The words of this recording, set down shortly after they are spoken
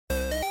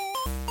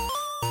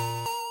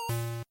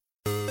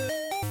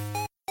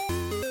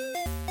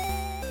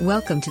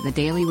Welcome to the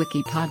Daily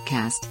Wiki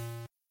podcast,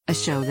 a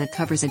show that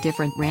covers a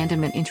different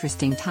random and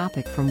interesting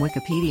topic from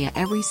Wikipedia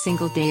every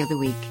single day of the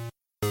week.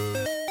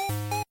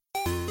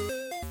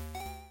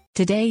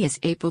 Today is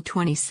April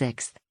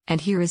 26th,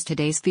 and here is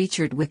today's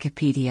featured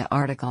Wikipedia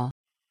article.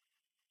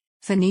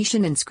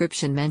 Phoenician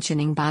inscription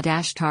mentioning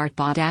Ba-Tart.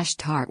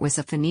 Ba-Tart was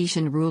a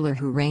Phoenician ruler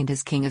who reigned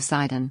as king of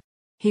Sidon.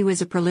 He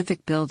was a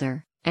prolific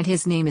builder, and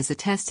his name is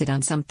attested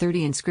on some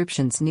 30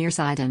 inscriptions near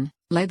Sidon,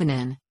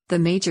 Lebanon, the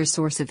major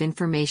source of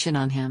information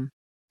on him.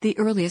 The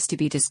earliest to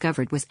be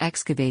discovered was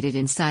excavated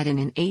in Sidon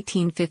in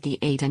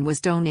 1858 and was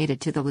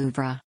donated to the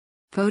Louvre.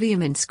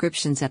 Podium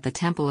inscriptions at the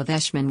Temple of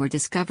Eshmun were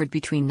discovered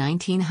between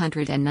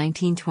 1900 and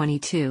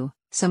 1922.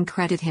 Some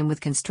credit him with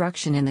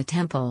construction in the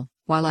temple,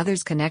 while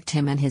others connect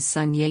him and his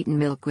son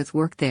Yaten with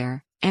work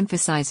there,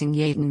 emphasizing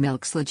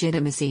Yaten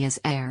legitimacy as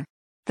heir.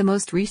 The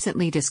most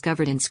recently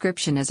discovered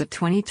inscription as of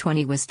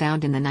 2020 was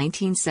found in the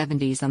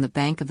 1970s on the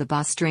bank of the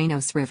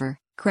Bostranos River,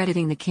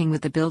 crediting the king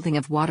with the building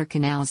of water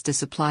canals to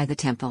supply the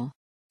temple.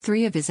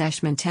 3 of his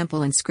Eshmun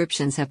temple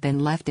inscriptions have been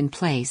left in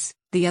place,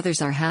 the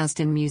others are housed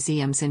in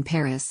museums in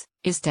Paris,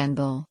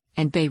 Istanbul,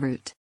 and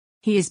Beirut.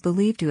 He is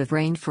believed to have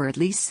reigned for at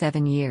least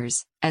 7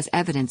 years, as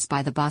evidenced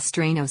by the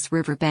Bostranos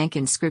River bank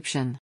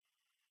inscription.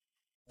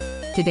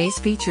 Today's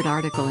featured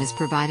article is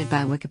provided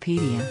by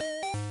Wikipedia.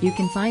 You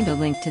can find a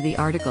link to the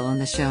article in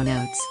the show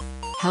notes.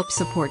 Help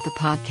support the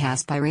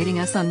podcast by rating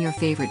us on your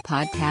favorite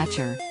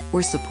podcatcher,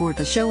 or support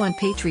the show on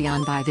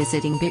Patreon by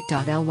visiting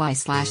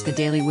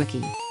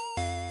bit.ly/thedailywiki.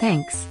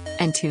 Thanks,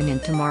 and tune in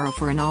tomorrow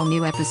for an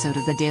all-new episode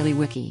of the Daily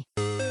Wiki.